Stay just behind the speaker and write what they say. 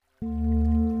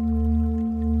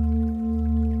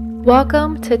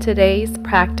Welcome to today's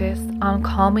practice on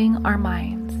calming our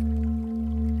minds.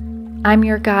 I'm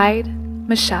your guide,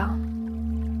 Michelle.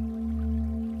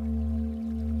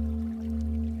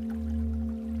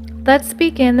 Let's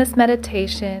begin this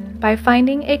meditation by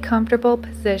finding a comfortable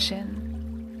position.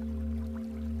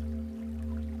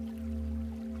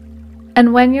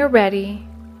 And when you're ready,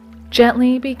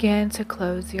 gently begin to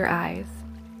close your eyes.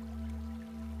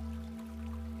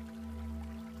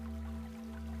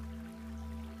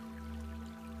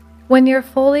 When you're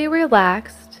fully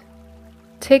relaxed,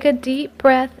 take a deep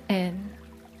breath in.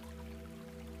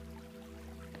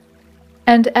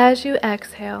 And as you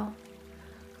exhale,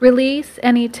 release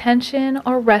any tension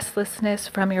or restlessness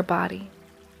from your body.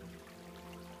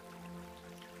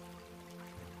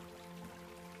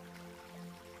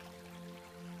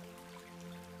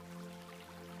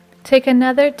 Take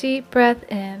another deep breath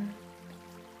in,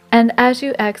 and as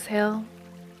you exhale,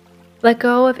 let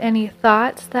go of any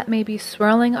thoughts that may be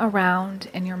swirling around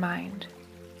in your mind.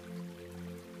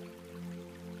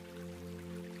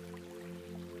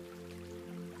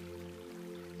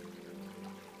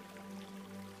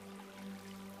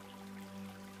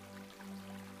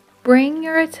 Bring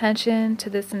your attention to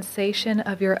the sensation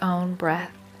of your own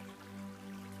breath.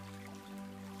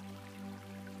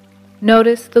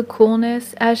 Notice the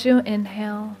coolness as you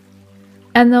inhale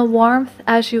and the warmth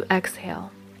as you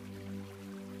exhale.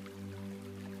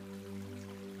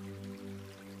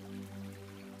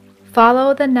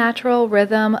 Follow the natural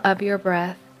rhythm of your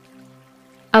breath,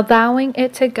 allowing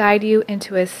it to guide you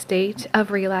into a state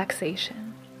of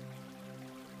relaxation.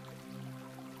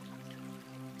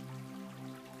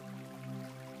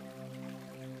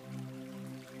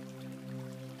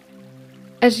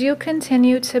 As you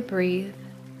continue to breathe,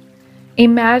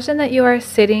 imagine that you are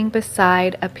sitting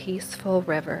beside a peaceful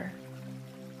river.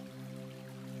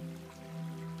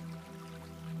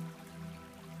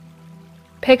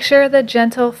 Picture the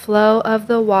gentle flow of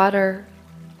the water,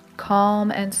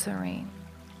 calm and serene.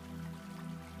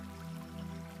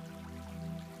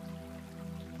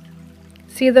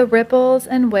 See the ripples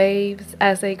and waves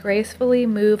as they gracefully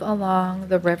move along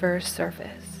the river's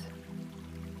surface.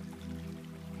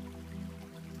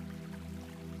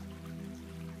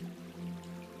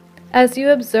 As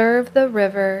you observe the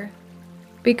river,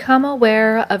 become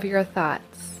aware of your thoughts.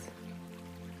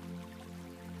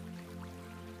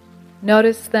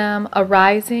 Notice them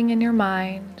arising in your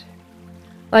mind,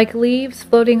 like leaves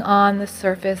floating on the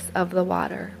surface of the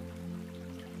water.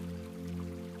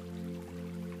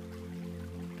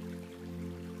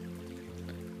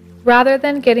 Rather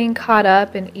than getting caught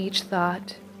up in each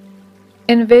thought,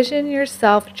 envision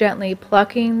yourself gently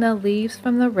plucking the leaves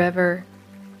from the river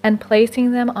and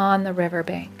placing them on the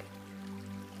riverbank.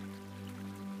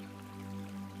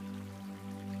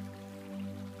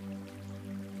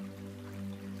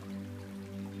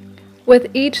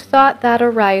 With each thought that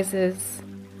arises,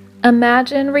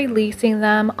 imagine releasing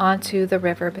them onto the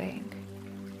riverbank.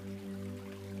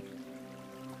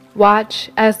 Watch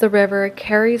as the river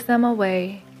carries them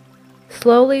away,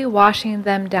 slowly washing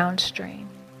them downstream.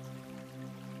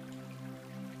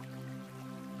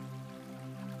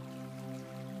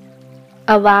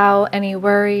 Allow any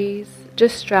worries,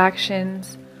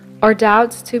 distractions, or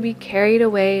doubts to be carried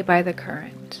away by the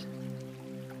current,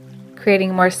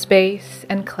 creating more space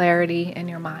and clarity in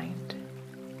your mind.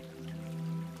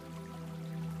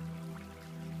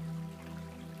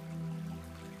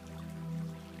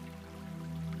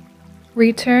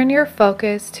 Return your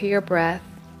focus to your breath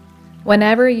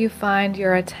whenever you find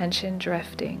your attention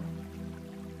drifting.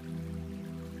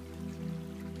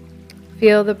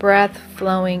 Feel the breath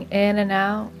flowing in and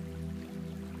out,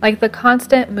 like the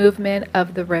constant movement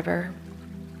of the river.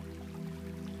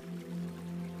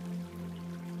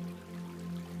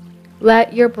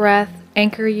 Let your breath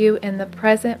anchor you in the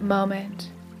present moment,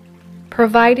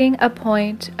 providing a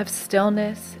point of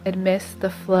stillness amidst the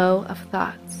flow of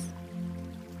thoughts.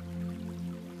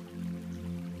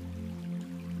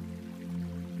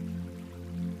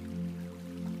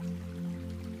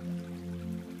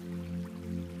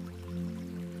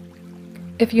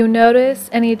 If you notice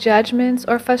any judgments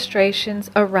or frustrations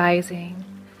arising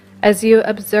as you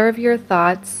observe your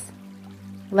thoughts,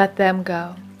 let them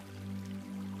go.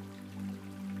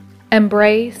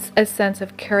 Embrace a sense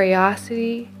of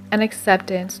curiosity and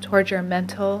acceptance toward your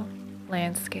mental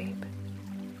landscape.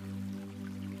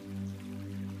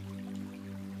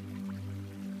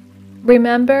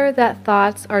 Remember that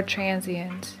thoughts are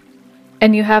transient,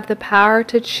 and you have the power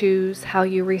to choose how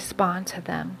you respond to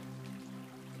them.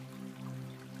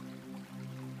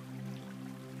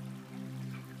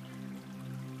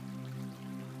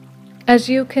 As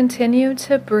you continue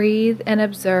to breathe and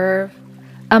observe,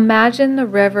 Imagine the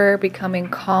river becoming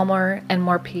calmer and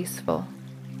more peaceful.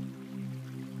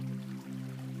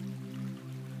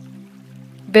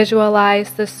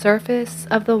 Visualize the surface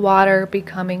of the water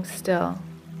becoming still,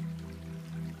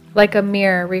 like a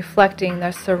mirror reflecting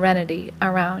the serenity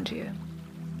around you.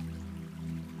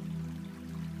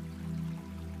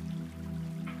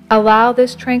 Allow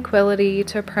this tranquility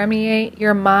to permeate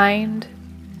your mind,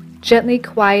 gently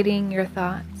quieting your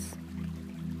thoughts.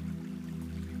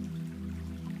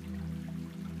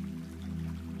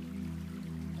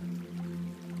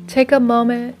 Take a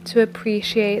moment to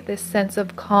appreciate this sense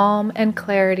of calm and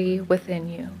clarity within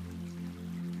you.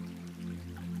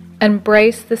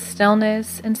 Embrace the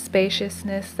stillness and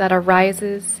spaciousness that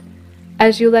arises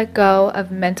as you let go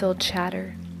of mental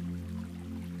chatter.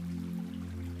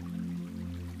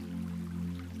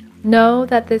 Know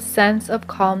that this sense of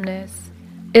calmness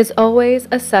is always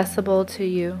accessible to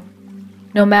you,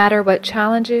 no matter what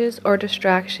challenges or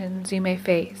distractions you may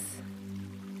face.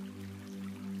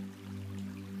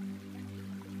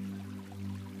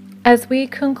 As we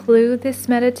conclude this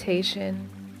meditation,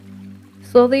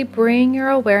 slowly bring your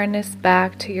awareness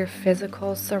back to your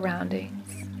physical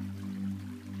surroundings.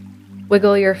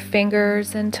 Wiggle your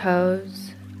fingers and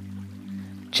toes.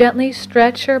 Gently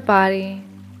stretch your body.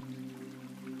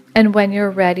 And when you're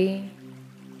ready,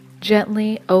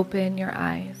 gently open your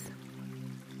eyes.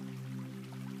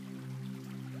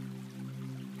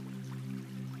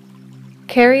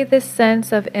 Carry this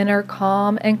sense of inner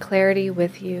calm and clarity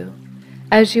with you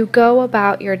as you go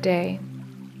about your day.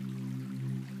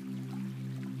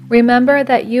 Remember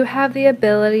that you have the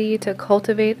ability to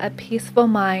cultivate a peaceful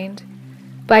mind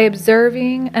by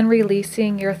observing and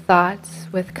releasing your thoughts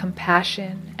with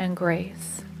compassion and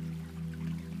grace.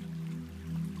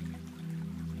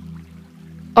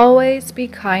 Always be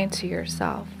kind to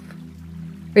yourself.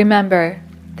 Remember,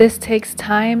 this takes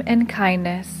time and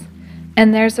kindness,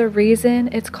 and there's a reason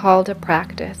it's called a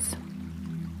practice.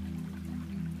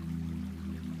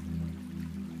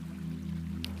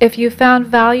 If you found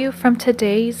value from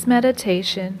today's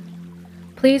meditation,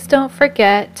 please don't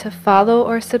forget to follow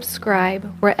or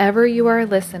subscribe wherever you are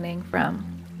listening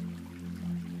from.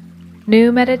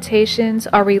 New meditations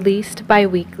are released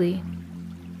bi-weekly.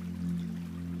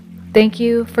 Thank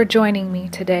you for joining me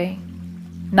today.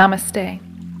 Namaste.